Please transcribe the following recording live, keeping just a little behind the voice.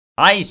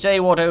I say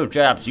what, oh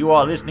chaps, you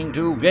are listening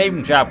to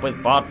GameChap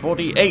with part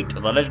 48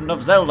 of the Legend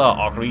of Zelda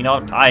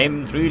Ocarina of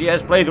Time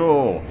 3DS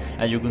playthrough.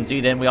 As you can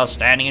see then, we are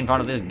standing in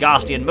front of this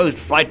ghastly and most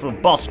frightful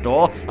boss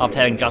door after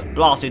having just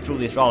blasted through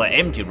this rather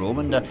empty room,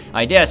 and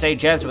I dare say,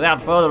 chaps, without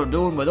further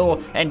ado and with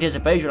all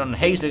anticipation and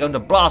haste, we're going to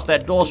blast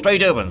that door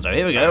straight open, so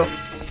here we go.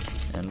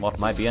 And what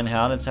might be in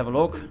here, let's have a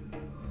look.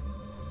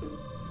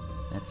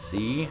 Let's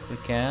see if we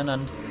can,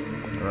 and...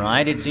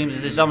 Right, it seems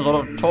this is some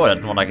sort of toilet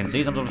from what I can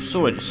see, some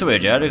sort of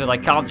sewage area, because I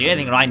can't see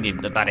anything around the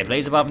bloody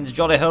place apart from this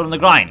jolly hole in the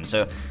grind,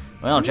 so...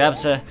 Well,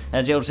 chaps,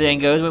 as the old saying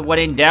goes, when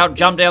in doubt,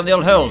 jump down the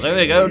old hole, so here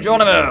we go,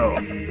 Geronimo!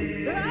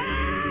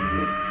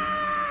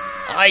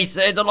 I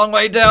say it's a long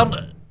way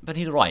down, but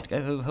he's right.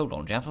 Hold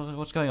on, chaps,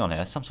 what's going on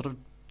here? Some sort of...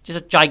 just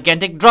a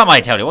gigantic drum,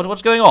 I tell you,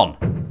 what's going on?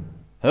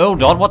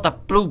 Hold on, what the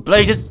blue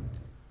blazes...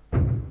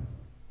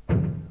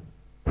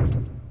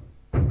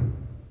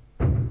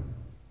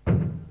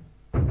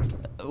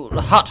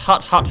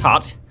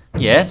 Hut.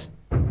 Yes?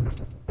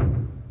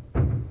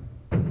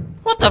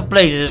 What the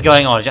blazes is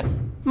going on?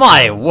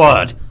 My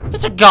word!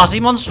 It's a ghastly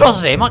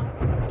monstrosity! My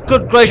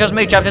good gracious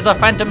me, chaps, it's a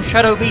phantom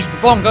shadow beast,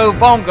 Bongo!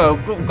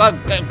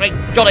 Great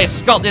jolly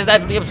Scott, this is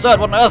absolutely absurd,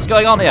 what on earth's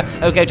going on here?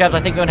 Okay, chaps,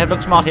 I think we're going to have to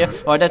look smart here.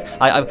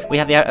 Alright, we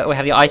have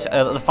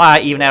the fire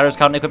even arrows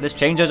currently equipped. Let's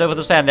change those over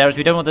the sand arrows.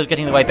 We don't want those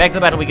getting in the way. Back to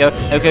the battle we go.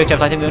 Okay,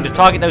 chaps, I think we're going to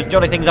target those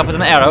jolly things up with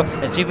an arrow.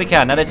 Let's see if we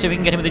can. Now, let's see if we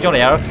can get him with the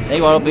jolly arrow. There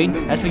you are, old bean.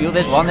 As for you,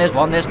 there's one,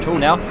 there's two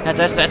now. That's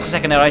a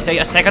second arrow, I say.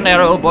 A second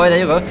arrow, old boy, there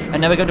you go.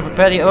 And now we're going to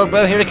prepare the old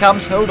bow. Here he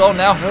comes. Hold on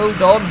now.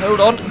 Hold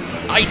on.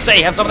 I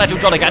say, have some of that, you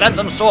jolly cat, and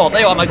some sword.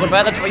 There you are, my good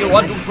man. That's for you.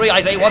 1, 2, 3. I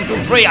say 1, 2,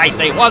 3. I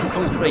say 1,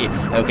 2, 3.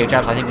 Okay,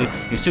 chaps, I think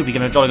we've simply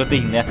given a jolly good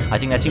beating there. I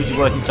think that seems to be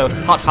working. So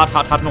hot,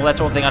 and all that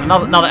sort of thing. And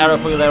another arrow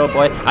for you there, old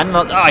boy. And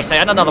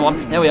another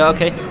one. There we are.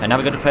 Okay. And now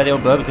we're going to play the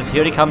old bow because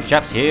here he comes,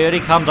 chaps. Here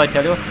he comes, I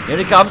tell you. Here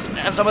he comes.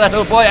 Have some of that,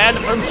 old boy, and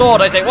some sword.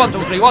 I say 1, 2,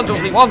 3. 1, 2,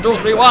 3. 1, 2,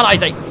 3. 1. I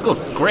say, good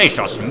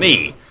gracious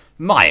me.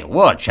 My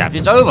word, chaps,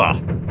 it's over.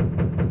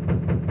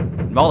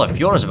 Rather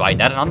furious about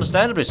that, and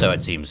understandably so,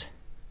 it seems.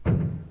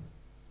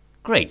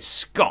 Great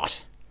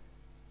Scott!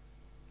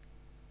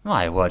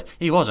 My word,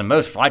 he was a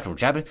most frightful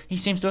chap, but he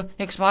seems to have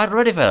expired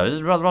already, fellows. This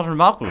is rather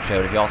remarkable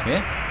show, if you ask me.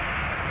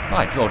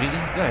 By George, he's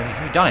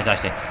done it, I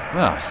say.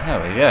 Well,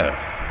 there we go.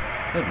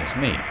 Goodness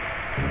me.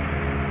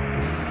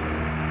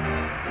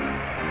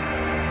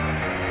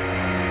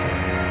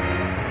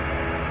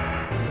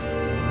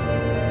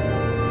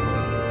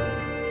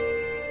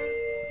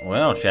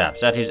 Well,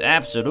 chaps, that is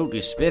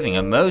absolutely spiffing.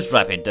 A most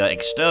rapid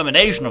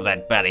extermination of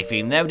that bally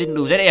fiend there. We didn't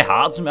lose any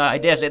hearts, and I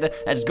dare say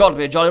that's got to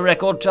be a jolly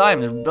record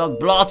time. It's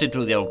blasted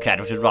through the old cat,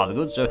 which is rather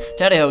good. So,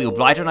 tally-ho, you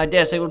blighter, and I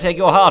dare say we'll take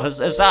your heart as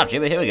such.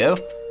 But here we go.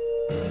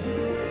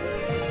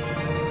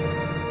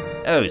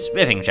 Oh,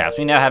 spiffing, chaps.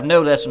 We now have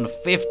no less than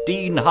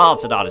 15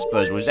 hearts at our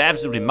disposal. It's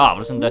absolutely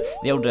marvellous, and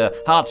the old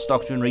heart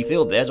stock's been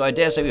refilled there, so I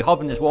dare say we hop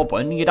in this warp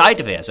point and get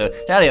out of here. So,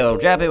 tally-ho, old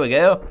chap, here we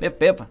go.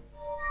 Pip.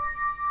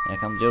 There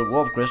comes the old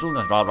warp crystal.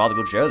 That's a rather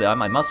good show there,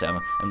 I must say.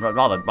 I'm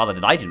rather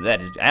delighted with that.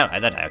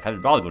 That was a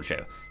rather good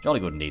show. Jolly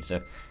good indeed,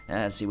 so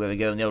let's see where we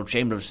go in the old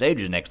Chamber of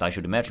Sages next, I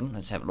should imagine.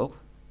 Let's have a look.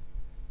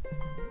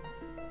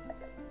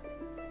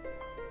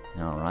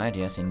 Alright,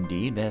 yes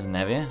indeed, there's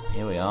Navi.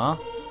 Here we are.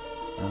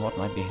 And what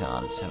might be here?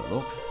 Let's have a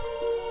look.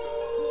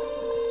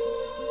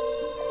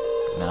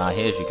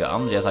 Here she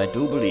comes, yes I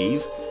do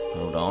believe.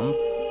 Hold on.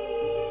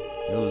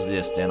 Who's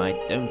this then? I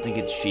don't think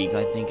it's Sheik,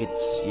 I think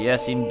it's...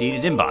 Yes, indeed,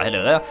 it's Imba.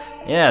 Hello there.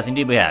 Yes,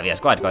 indeed we have. Yes,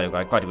 quite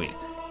agreed.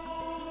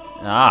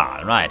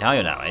 Ah, right, how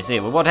you know? I see.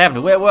 Well, what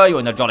happened? Where were you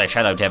in the jolly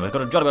Shadow Temple? Got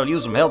to jolly well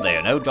use some help there,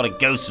 you know. Jolly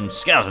ghosts and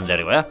skeletons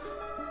everywhere.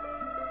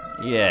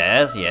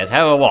 Yes.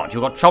 How or what?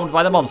 You got chomped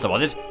by the monster,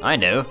 was it? I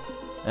know.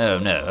 Oh,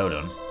 no, hold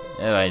on.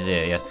 Oh, I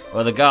see, yes.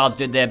 Well, the guards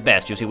did their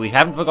best, you see. We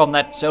haven't forgotten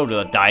that soldier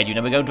that died, you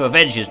know. We're going to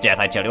avenge his death,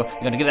 I tell you.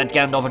 We're going to give that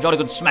Gandalf a jolly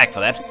good smack for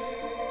that.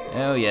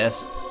 Oh,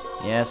 yes.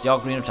 Yes, the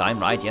Ocarina of Time,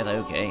 right, yes,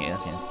 okay,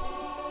 yes.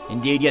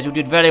 Indeed, yes, you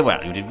did very well,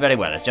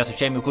 It's just a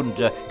shame you couldn't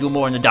do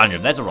more in the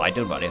dungeon. That's all right,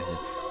 don't worry.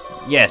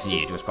 Yes,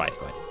 indeed, it was quite.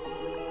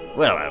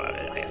 Well,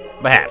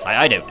 perhaps,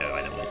 I don't know,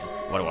 I don't listen.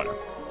 What?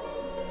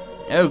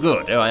 Oh,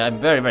 good, I'm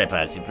very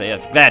glad to hear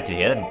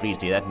that, and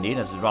pleased to hear that, indeed.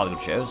 That's a rather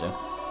good show, so...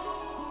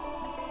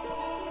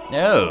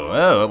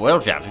 Oh,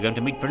 well, chaps, we're going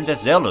to meet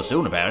Princess Zelda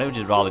soon, apparently, which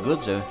is rather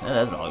good, so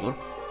that's rather good.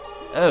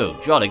 Oh,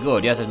 jolly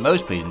good, yes, it's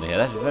most pleasing to hear.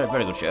 That's a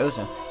very good show,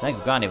 so thank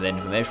you kindly for that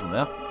information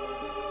there.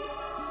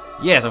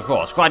 Yes, of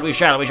course, quite we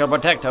shall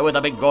protect her with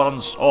the big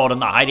golden sword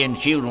and the hiding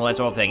shield and all that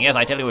sort of thing. Yes,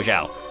 I tell you we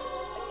shall.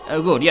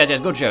 Oh, good, yes,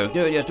 good show.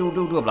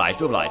 Do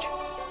oblige.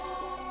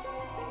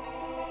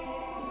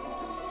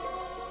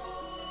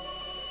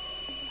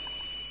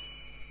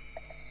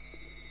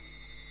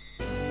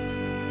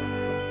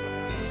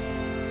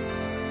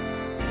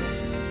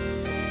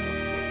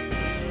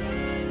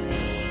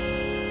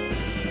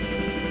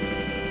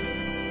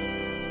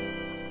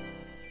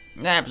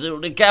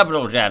 Absolutely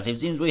capital, chaps. It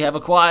seems we have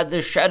acquired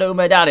the Shadow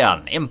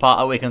Medallion.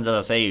 Empire awakens as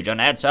a sage and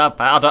adds her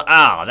power to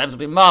ours.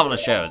 Absolutely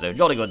marvellous show. So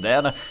jolly good there.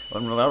 And a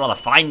rather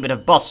fine bit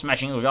of boss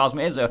smashing, if you ask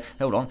me. So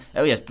hold on.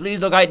 Oh yes, please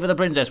look out for the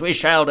princess. We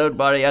shall, don't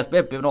worry. Yes,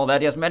 Pip and all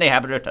that. Yes, many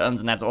happy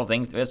returns and that sort of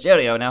thing. Yes,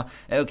 cheerio now.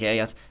 Okay,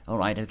 yes.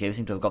 Alright, okay, we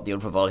seem to have got the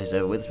old frivolities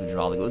over with, which is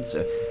rather good.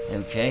 So,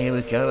 okay, here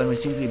we go. And we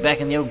seem to be back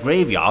in the old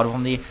graveyard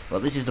on the... Well,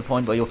 this is the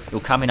point where you'll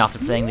come in after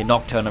playing the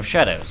Nocturne of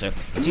Shadow. So,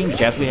 it seems,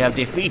 chaps, we have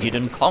defeated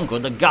and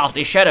conquered the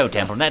ghastly Shadow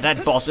Temple. And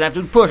that boss was an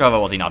absolute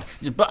pushover, was he not?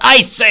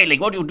 I say,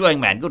 Link, what are you doing,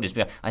 man? Goodness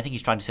me. I think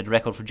he's trying to set a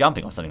record for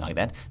jumping or something like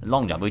that. A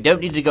long jump. We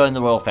don't need to go in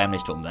the royal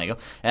family's tomb. There you go.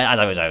 As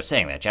I was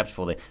saying there, chaps,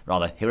 for the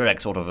rather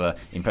heroic sort of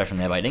impression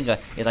there by Link,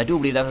 yes, I do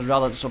believe that was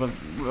rather sort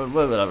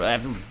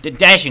of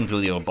dashing through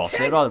the old boss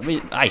there.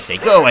 I say,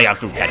 go away,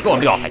 absolute cat. Go on,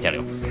 be off, I tell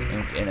you.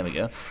 Okay, there we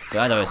go. So,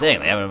 as I was saying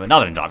there,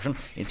 another interruption.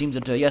 It seems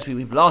that, yes,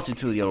 we blasted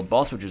through the old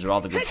boss, which is a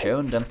rather good show.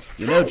 And,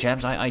 you know,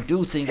 chaps, I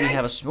do think we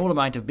have a small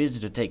amount of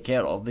business to take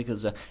care of,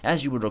 because,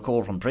 as you would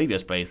recall from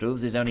previous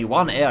playthroughs, there's only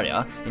one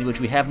area in which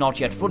we have not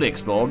yet fully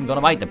explored and gone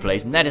about the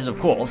place, and that is, of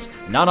course,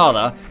 none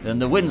other than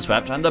the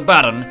windswept and the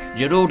barren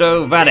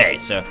Gerudo Valley.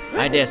 So,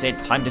 I dare say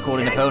it's time to call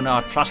in upon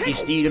our trusty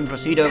steed and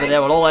proceed over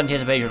there with all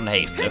anticipation and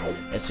haste. So,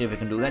 let's see if we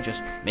can do that.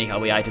 Just make our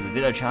way out of the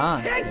village, huh?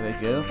 There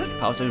we go.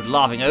 Past those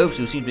laughing oafs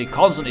who seem to be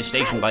constantly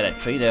stationed by that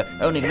tree. Their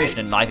only mission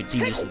in life, it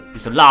seems,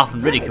 is to laugh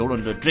and ridicule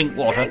and to drink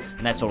water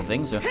and that sort of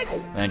thing. So,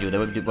 mind you, they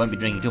won't be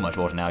drinking too much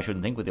water now, I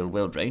shouldn't think, with the old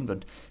well drained,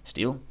 but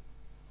still.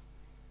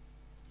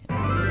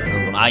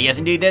 Ah, yes,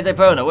 indeed, there's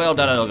Epona. Well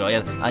done, old girl.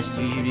 Yes.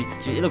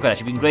 Look at her,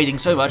 she's been grazing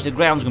so much, the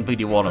ground's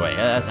completely worn away.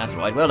 That's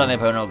right. Well done,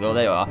 Epona, old girl.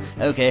 There you are.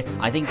 Okay,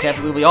 I think,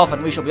 Captain, we'll be off,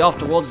 and we shall be off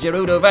towards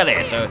Gerudo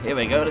Valley. So, here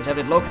we go. Let's have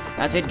a look.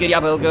 That's it. Giddy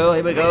up, old girl.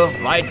 Here we go.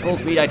 Right, full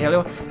speed, I tell you.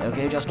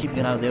 Okay, just keep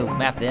an eye on the old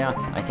map there.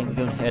 I think we're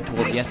going to head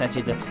towards, yes, that's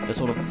it, the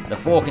sort of, the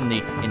fork in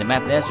the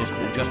map there. So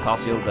just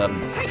past the old,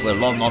 well,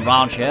 long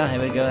ranch here.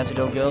 Here we go. That's it,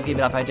 old girl. Keep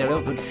it up, I tell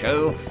you. Good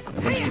show.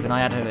 We're going to keep an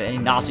eye out for any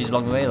nasties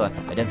along the way.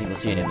 I don't think we'll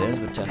see any of those,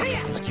 but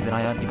just keep an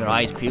eye out, keep your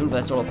eyes peeled for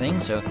that sort of thing.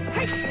 So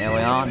there we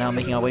are, now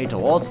making our way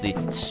towards the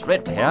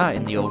split here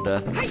in the old,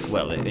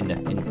 well, in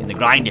the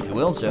grind, if you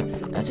will. So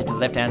that's it to the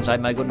left-hand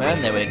side, my good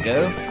man. There we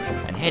go,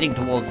 and heading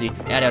towards the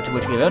area to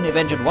which we've only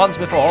ventured once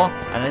before,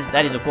 and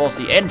that is, of course,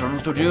 the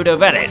entrance to Gerudo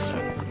Valley. So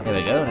there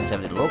we go. Let's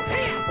have a little look.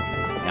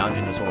 Now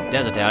into the sort of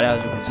desert area,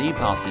 as you can see,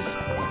 past this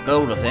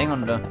boulder thing,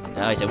 and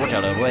I say, watch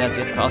out over there. That's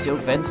it. Past the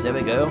old fence. There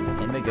we go.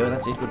 In we go.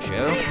 That's it. Good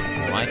show.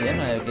 Right in.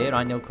 Okay,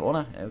 right in the old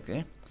corner.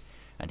 Okay.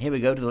 And here we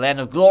go to the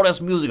land of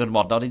glorious music and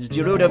whatnot. It's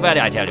Gerudo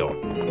Valley, I tell you.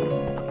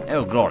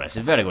 Oh, glorious.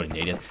 It's very good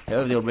indeed, yes.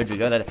 Over the old bridge we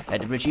go.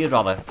 That bridge here is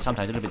rather,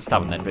 sometimes a little bit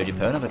stubborn, that bridge in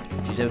Pona, but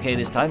she's okay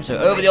this time. So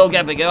over the old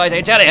gap we go, I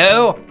say,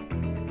 tally-ho!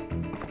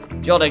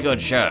 Jolly good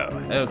show.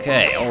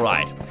 Okay,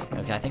 alright.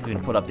 Okay, I think we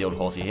can put up the old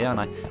horsey here, and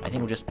I think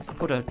we'll just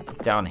put her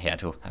down here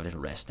to have a little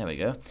rest. There we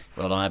go.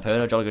 Well done,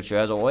 Pona. Jolly good show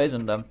as always,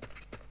 and,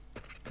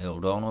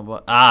 hold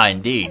on. Ah,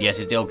 indeed. Yes,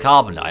 it's the old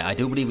carpenter. I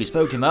do believe we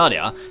spoke to him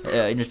earlier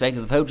in respect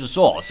of the poacher's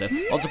sword. So,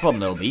 what's the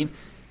problem, old bean?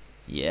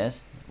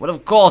 Yes. Well,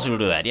 of course we'll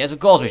do that. Yes, of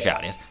course we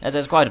shall. Yes,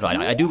 that's quite right.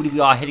 I do believe we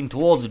are heading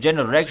towards the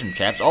general direction,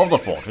 chaps, of the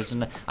fortress,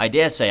 and I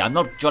dare say I'm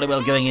not jolly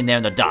well going in there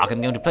in the dark.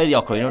 I'm going to play the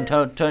ocarina and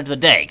turn to the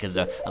day, because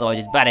otherwise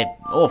it's bad,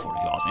 awful,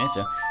 if you ask me.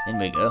 So, in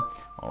we go.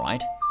 All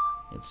right.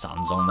 The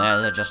sun song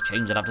there. Just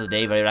change it up to the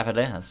day very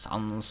rapidly. The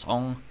sun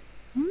song.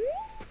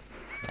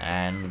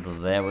 And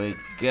there we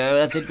go.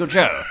 That's it. Good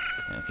show.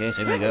 Okay,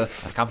 so here we go.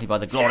 Accompanied by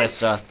the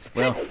glorious,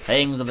 well,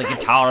 playings of the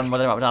guitar and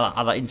whatever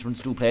other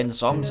instruments do play in the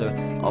song. So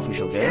off we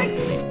shall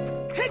go.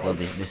 Well,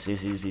 this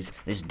is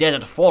this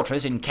desert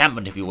fortress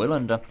encampment, if you will,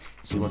 and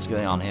see what's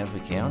going on here if we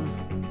can.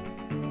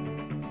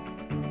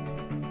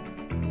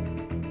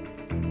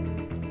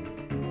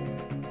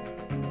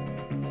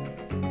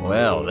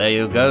 Well, there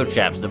you go,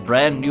 chaps. The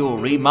brand new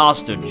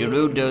remastered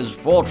Gerudo's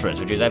Fortress,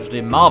 which is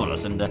absolutely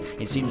marvellous, and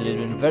it seems that it's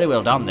been very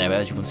well done there,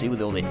 as you can see,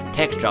 with all the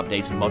texture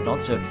updates and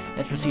whatnot. So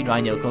let's proceed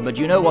right now. But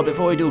you know what?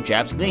 Before we do,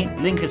 chaps,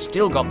 Link has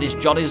still got this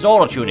Jolly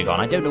Zora tunic on.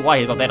 I don't know why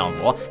he's got that on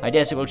for. I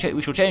dare say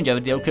we shall change over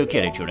to the old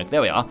Kokiri tunic.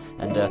 There we are,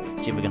 and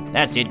see if we can.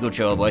 That's it, good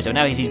show, boy. So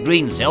now he's his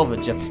green self. But,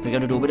 we're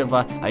going to do a bit of,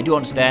 I do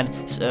understand,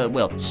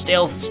 well,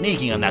 stealth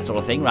sneaking and that sort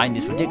of thing right in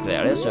this particular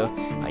area. So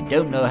I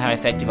don't know how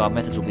effective our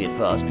methods will be at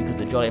first, because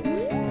the Jolly.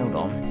 Hold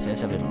on,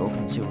 let's have a little look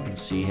and see what we can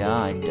see here.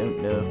 I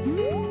don't know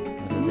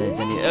whether there's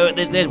any... Oh,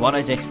 there's one,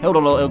 I say. Hold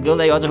on, little girl,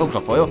 there you are, there's a hook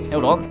shot for you.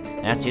 Hold on.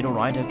 That's it,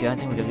 alright, okay. I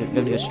think we're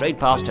going to go straight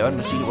past her and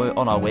proceed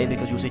on our way,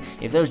 because you'll see,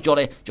 if those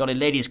jolly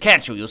ladies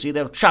catch you, you'll see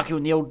they'll chuck you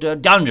in the old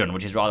dungeon,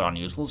 which is rather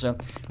unuseful, so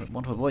we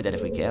want to avoid that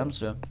if we can,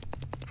 so...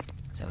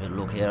 Let's have a little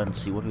look here and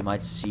see what we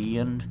might see,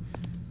 and...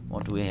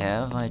 What do we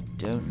have? I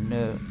don't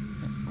know.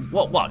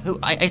 What? Who?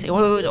 I say,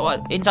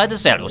 what? Inside the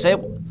cell, you'll say...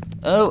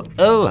 Oh,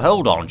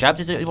 hold on,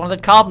 chaps. It's one of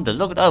the carpenters.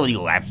 Look at,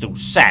 you absolute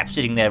sap,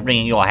 sitting there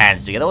wringing your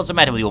hands together. What's the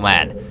matter with you,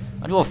 man?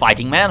 Aren't you a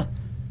fighting man?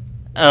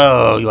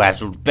 Oh, you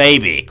absolute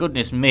baby.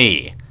 Goodness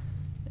me.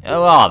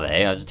 Oh, are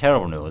they? That's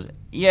terrible news.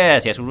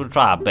 Yes, we'll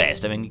try our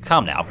best. I mean,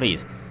 come now,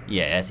 please.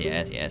 Yes.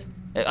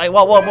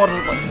 What?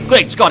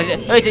 Great Scott,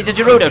 it's a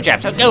Gerudo,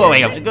 chap. So go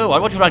away, go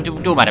on. What are you trying to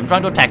do, madam?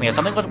 Trying to attack me or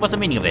something? What's the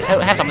meaning of this?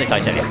 Have some of this, I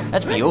tell you.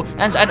 That's for you.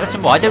 And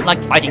some more. I don't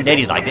like fighting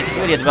ladies like this. It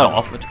really is well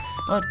off, but...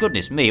 Oh,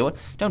 goodness me,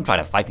 don't try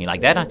to fight me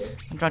like that.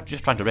 I'm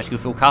just trying to rescue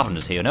Phil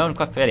Carpenter's here, you know. I'm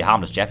quite fairly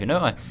harmless chap, you know.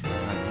 I'm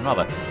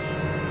rather...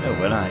 Oh,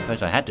 well, I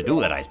suppose I had to do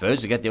that, I suppose,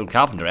 to get the old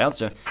carpenter out,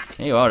 so...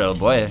 Here you are, old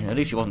boy. At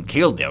least she wasn't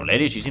killed, the old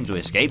lady. She seemed to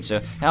have escaped, so...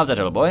 How's that,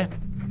 old boy?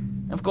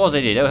 Of course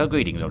I did. Oh,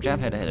 greetings, old chap.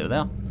 Hello there.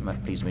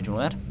 I'm pleased to meet you all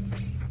that.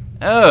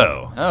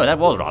 Oh, that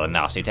was rather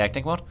nasty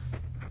tactic, what?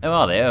 Oh,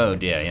 are they? Oh,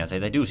 dear, yes,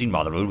 they do seem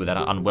rather rude with that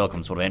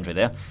unwelcome sort of entry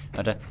there.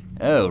 But,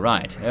 oh,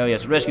 right. Oh,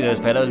 yes, rescue those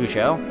fellows, we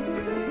shall.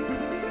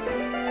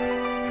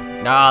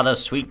 Ah, the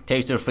sweet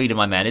taste of freedom,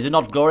 my man. Is it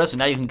not glorious? And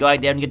now you can go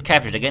out there and get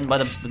captured again by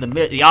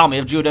the army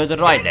of judos that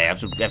are right there.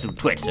 Absolute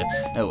twits.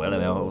 Oh,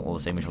 well, all the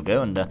same we shall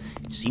go. And it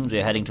seems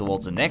we're heading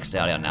towards the next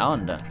area now.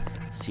 And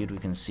see what we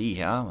can see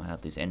here. We'll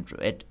have this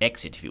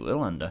exit, if you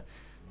will. And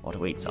what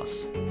awaits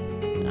us?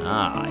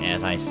 Ah,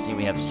 yes, I see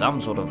we have some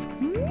sort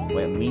of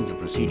means of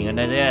proceeding. And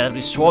they'll be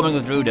swarming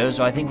with Gerudo,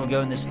 so I think we'll go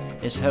in this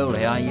hole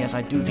here. Yes,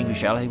 I do think we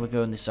shall. I think we'll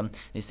go in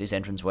this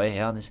entrance way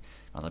here, this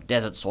rather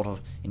desert sort of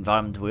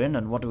environment we're in.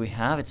 And what do we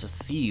have? It's a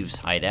thieves'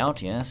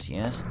 hideout. Yes.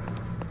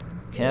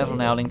 Careful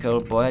now, Link,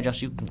 old boy.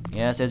 Just you.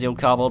 Yes, there's the old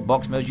cardboard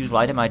box, most useful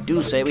item. I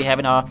do say we have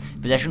in our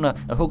possession a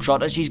hook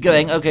shot as she's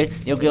going. Okay,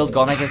 the old girl's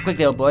gone. Okay,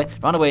 quickly, old boy.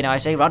 Run away now, I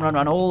say.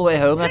 Run all the way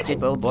home. That's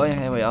it, old boy.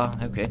 Here we are.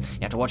 Okay. You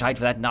have to watch out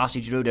for that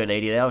nasty Gerudo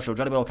lady there. She'll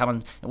jolly well come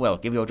and, well,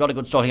 give you a jolly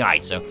good sorting eye.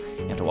 So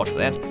you have to watch for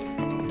that.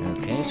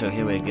 Okay, so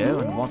here we go,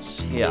 and what's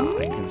here?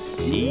 I can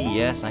see,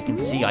 yes, I can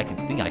see, I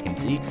think I can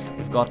see.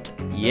 We've got,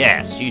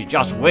 yes, she's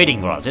just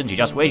waiting for us, isn't she?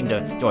 Just waiting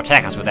to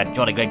attack us with that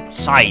jolly great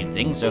scythe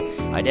thing, so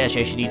I dare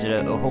say she needs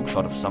a hook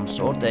shot of some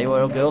sort. There you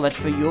are, old girl, that's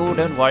for you,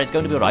 don't worry, it's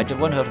going to be alright, it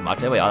won't hurt much.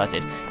 There we are, that's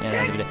it. Yeah,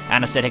 there's a bit of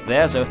anesthetic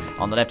there, so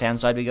on the left-hand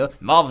side we go.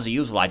 Marvellously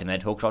useful item,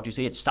 that hook shot, you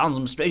see, it stuns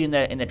them straight in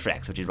their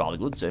tracks, which is rather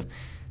good, so...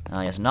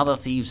 yes, another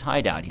thieves'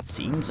 hideout, it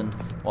seems, and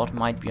what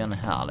might be on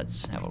here?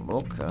 Let's have a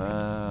look.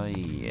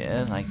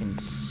 Yes, I can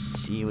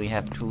see we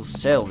have two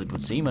cells, it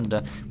would seem,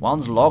 and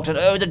one's locked, and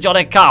oh, it's a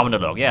jolly carpenter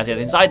look. Yes,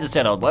 inside the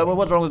cell, old boy.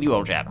 What's wrong with you,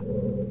 old chap?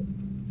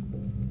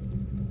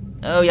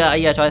 Oh, yeah,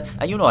 yes,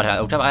 you know what,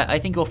 old chap, I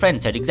think your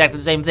friend said exactly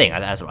the same thing.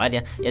 That's right,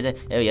 yeah. Yes,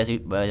 oh, yes,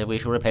 we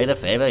shall repay the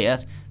favour,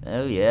 yes.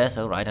 Oh, yes,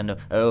 all right, and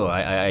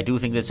I do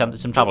think there's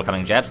some trouble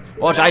coming, chaps.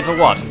 Watch out for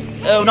what?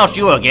 Oh, not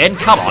you again.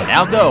 Come on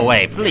now, go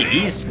away,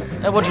 please.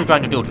 What are you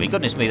trying to do to me?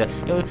 Goodness me,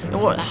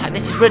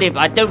 this is really,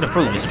 I don't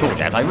approve of this at all,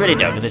 chaps. I really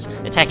don't, this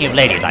attacking of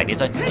ladies like this.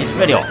 It's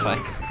really off.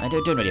 I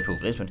don't really approve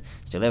of this, but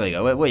still, there we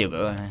go. Where you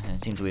go? I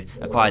seem to have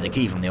acquired the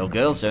key from the old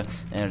girl, so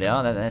there we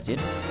are, that's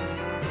it.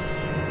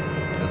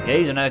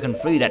 Okay, so now I can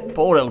free that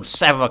poor old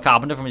sav of a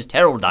carpenter from his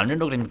terrible dungeon.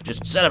 Look at him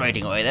just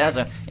celebrating away there,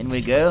 so in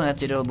we go.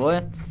 That's it, old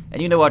boy.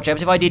 And you know what,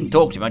 chaps, if I didn't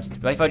talk to him,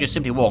 if I just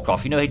simply walked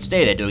off, you know, he'd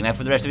stay there doing that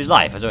for the rest of his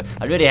life. So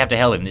I really have to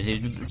help him.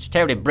 He's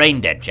terribly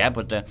brain-dead, chap,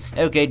 but,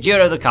 okay,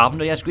 Gerudo the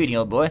carpenter, yes, greeting,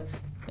 old boy.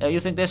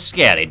 You think they're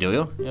scary, do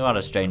you? You're not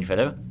a strange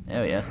fellow.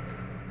 Oh, yes.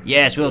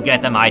 Yes, we'll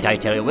get them right, I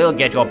tell you. We'll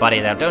get your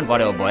buddies out. Don't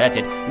worry, old boy. That's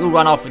it. You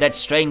run off with that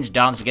strange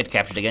dance to get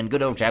captured again.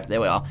 Good old chap. There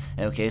we are.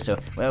 Okay, so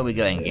where are we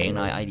going again?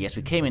 Yes,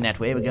 we came in that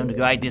way. We're going to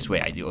go out this way.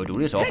 I do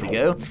this. Off we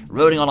go.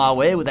 Rolling on our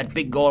way with that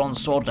big Goron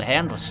sword to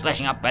hand for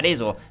slashing up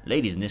baddies, or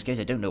ladies in this case.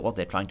 I don't know what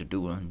they're trying to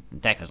do and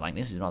attack us like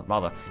this. It's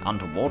rather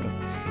untoward.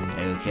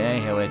 Okay,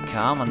 here we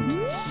come,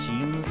 and it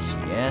seems,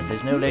 yes,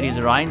 there's no ladies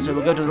around, so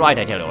we'll go to the right,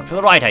 I tell you. To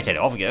the right, I tell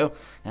you. Off we go.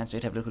 That's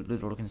it. Have a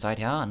little look inside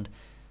here and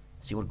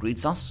see what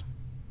greets us.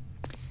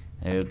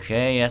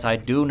 Okay, yes, I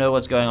do know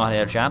what's going on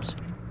here, chaps.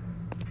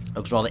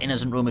 Looks rather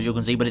innocent room, as you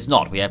can see, but it's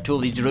not. We have two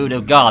of these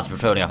Gerudo guards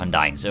patrolling up and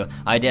down, so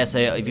I dare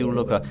say if you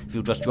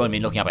just join me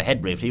in looking up ahead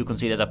briefly, you can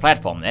see there's a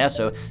platform there,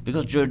 so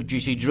because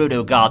you see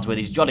Gerudo guards wear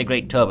these jolly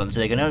great turbans,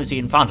 so they can only see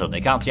in front of them, they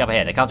can't see up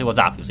ahead, they can't see what's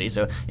up, you see,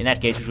 so in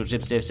that case we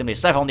should simply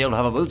slap on the old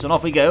hover boots and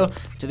off we go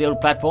to the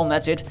old platform.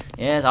 That's it.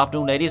 Yes,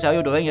 afternoon ladies, how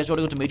you doing? Yes,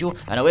 jolly good to meet you,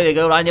 and away we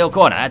go round the old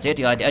corner. That's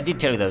it. I did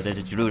tell you those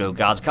Gerudo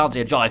guards can't see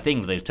a jolly thing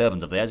with those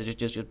turbans of theirs. It's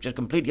just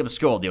completely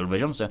obscured the old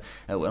vision, so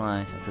well,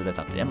 I suppose that's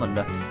up to them. And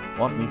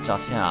what meets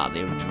us here?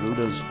 The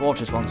Gerudo's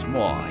fortress once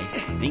more, I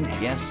think,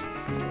 yes.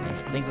 I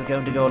think we're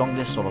going to go along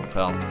this sort of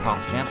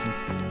path, chaps,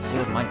 and see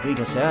what might greet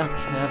us here.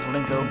 Careful,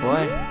 Link, old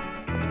boy.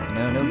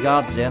 No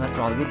guards there, that's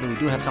rather good, but we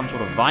do have some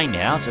sort of vine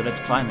here, so let's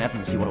climb that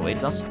and see what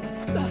awaits us.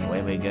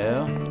 Away we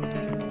go.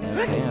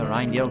 Okay,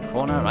 around the old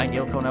corner,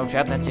 old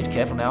chap, that's it.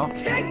 Careful now.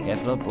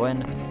 Careful, old boy,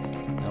 and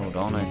hold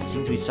on, there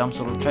seems to be some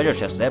sort of treasure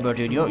chest there, but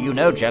you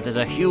know, chap, there's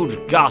a huge,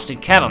 ghastly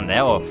cavern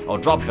there, or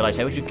drop, shall I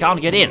say, which you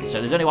can't get in. So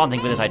there's only one thing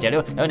for this, I tell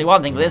you. Only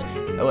one thing for this.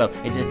 Oh, well,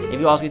 if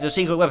you ask me, it's a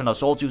secret weapon of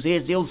sorts, you see.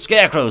 It's the old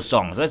Scarecrow's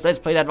song. So let's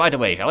play that right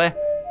away, shall we?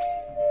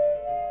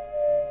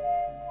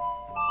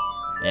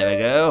 There we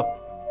go.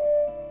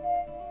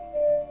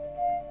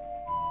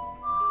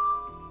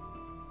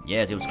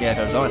 Yes, the old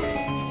Scarecrow's song.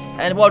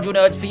 And what do you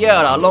know, it's Pierre,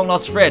 our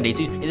long-lost friend. This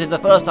is the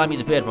first time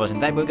he's appeared for us.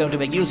 In fact, we're going to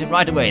make use of him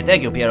right away.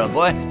 Thank you, Pierre, old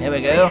boy. There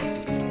we go.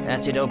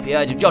 That's it, old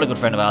Pierre. He's a jolly good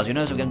friend of ours, you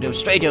know, so we're going to go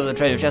straight over the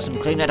treasure chest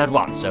and clean that at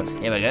once. So,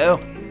 here we go.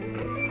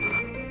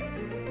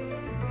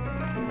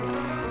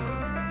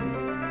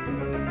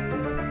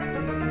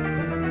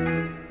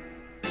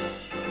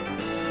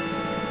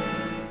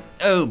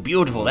 Oh,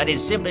 beautiful. That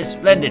is simply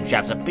splendid,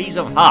 chaps. A piece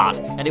of heart.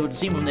 And it would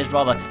seem from this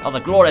rather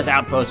glorious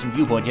outpost and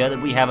viewpoint here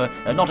that we have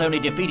not only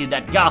defeated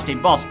that ghastly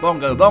boss,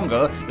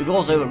 Bongo, we've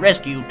also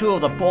rescued 2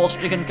 of the poor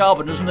stricken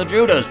carpenters from the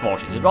Gerudo's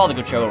fortress. It's a rather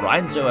good show,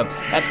 Orion, so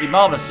absolutely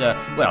marvellous,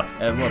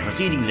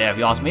 proceedings there, if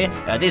you ask me.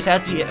 This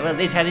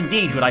has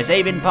indeed, should I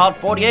say, been part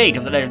 48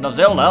 of the Legend of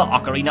Zelda,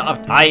 Ocarina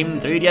of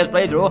Time 3DS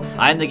playthrough.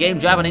 I am the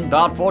GameChap, and in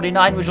part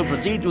 49 we shall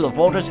proceed through the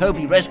fortress,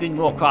 hopefully rescuing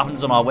more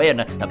carpenters on our way,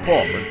 and the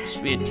poor,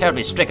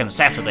 terribly stricken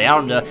saps that they are,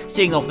 and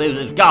seeing off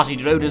those ghastly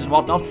Gerudos and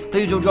whatnot.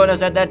 Please do join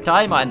us at that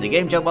time. I am the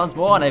GameChap once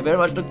more, and I very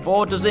much look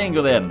forward to seeing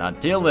you then.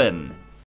 Until then.